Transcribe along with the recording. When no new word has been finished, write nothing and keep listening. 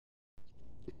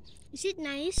Is it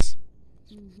nice?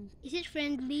 Is it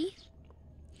friendly?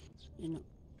 You know,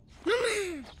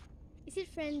 Mama! Is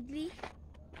it friendly?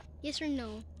 Yes or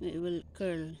no? it will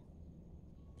curl.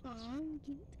 Aw,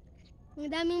 cute. Ang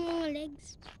daming mga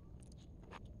legs.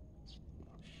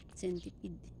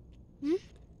 Centipede.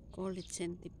 Call it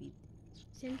centipede.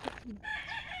 Centipede.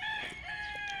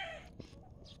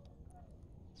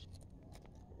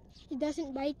 It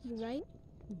doesn't bite you, right?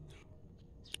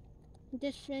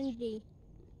 Just friendly.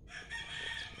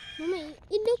 Mama,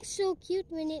 it looks so cute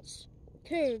when it's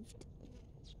curved.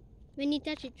 When you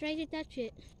touch it, try to touch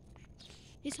it.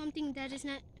 It's something that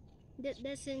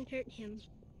doesn't hurt him.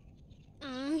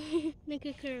 Like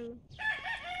a curl.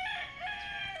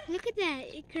 Look at that,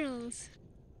 it curls.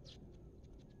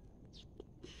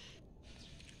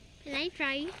 Can I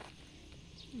try?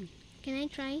 Can I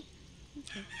try?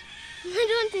 Okay. I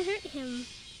don't want to hurt him.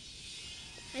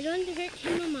 I don't want to hurt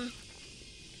him, Mama.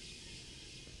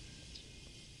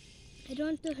 I don't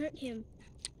want to hurt him.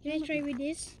 Can I try with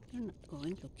this? You're not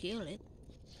going to kill it.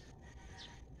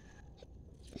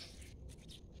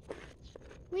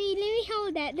 Wait, let me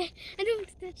hold that. I don't want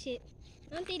to touch it.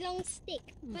 I want a long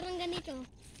stick. Parang ganito.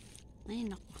 Ay,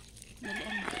 naku.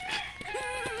 Dalian mo.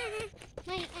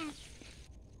 My ass.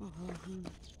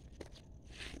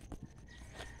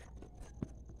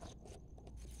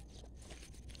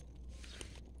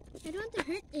 I don't want to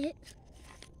hurt it.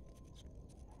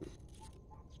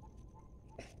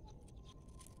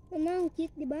 Mama, ang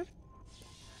cute, di ba?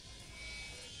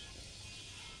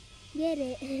 Get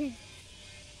it.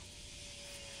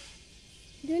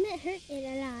 Do not hurt it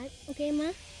a lot, okay,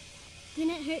 Ma? Do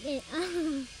not hurt it. I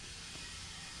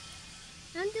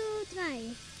want to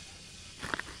try.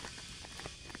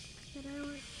 But I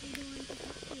don't want to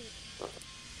touch it.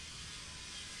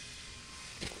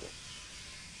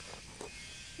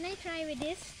 Can I try with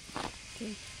this?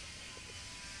 Okay.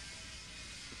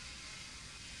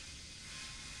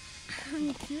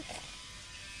 Ang cute.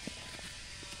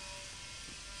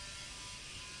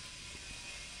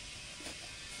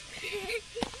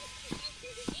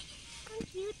 How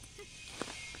cute.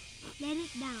 Let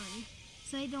it down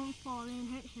so I don't fall and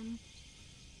hurt him.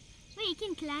 Wait, you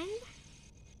can climb?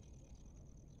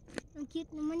 Ang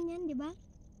cute naman yan, di ba?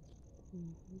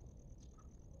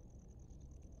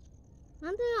 I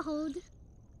want to hold.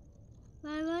 But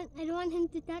I don't want him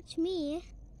to touch me.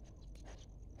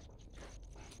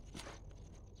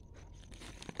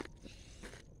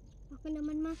 Ako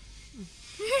naman, Ma.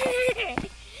 I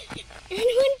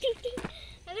don't want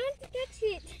to touch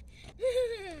it.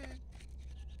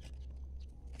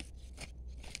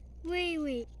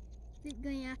 Wait. Is it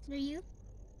going after you?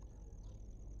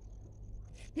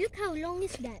 Look how long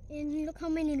is that, and look how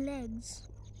many legs.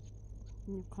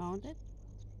 Can you count it?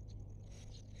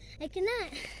 I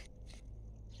cannot.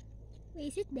 Wait,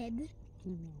 is it dead?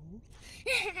 No.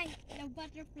 The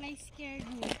butterfly scared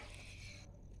me.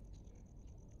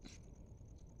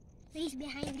 He's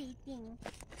behind the thing.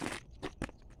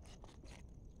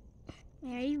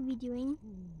 Why are you videoing?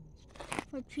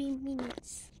 For 3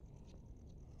 minutes.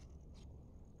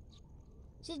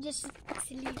 She's just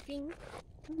sleeping.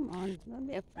 Come on, don't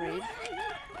be afraid.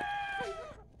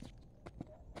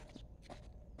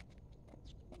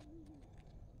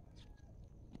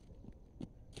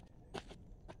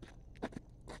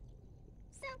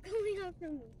 Stop coming after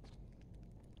me.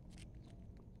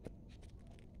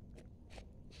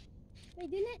 Wait,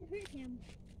 do not hurt him.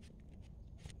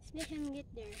 Let's let him get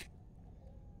there.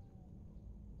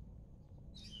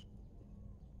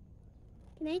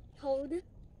 Can I hold?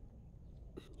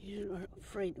 You are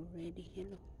afraid already,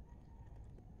 hello.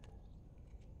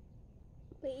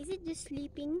 Wait, is it just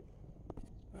sleeping?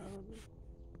 Probably.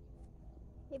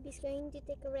 Maybe it's going to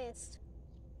take a rest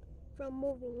from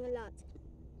moving a lot.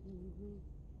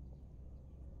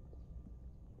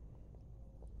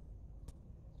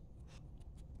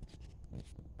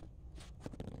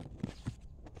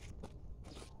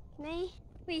 Can I?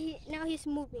 Wait, now he's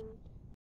moving.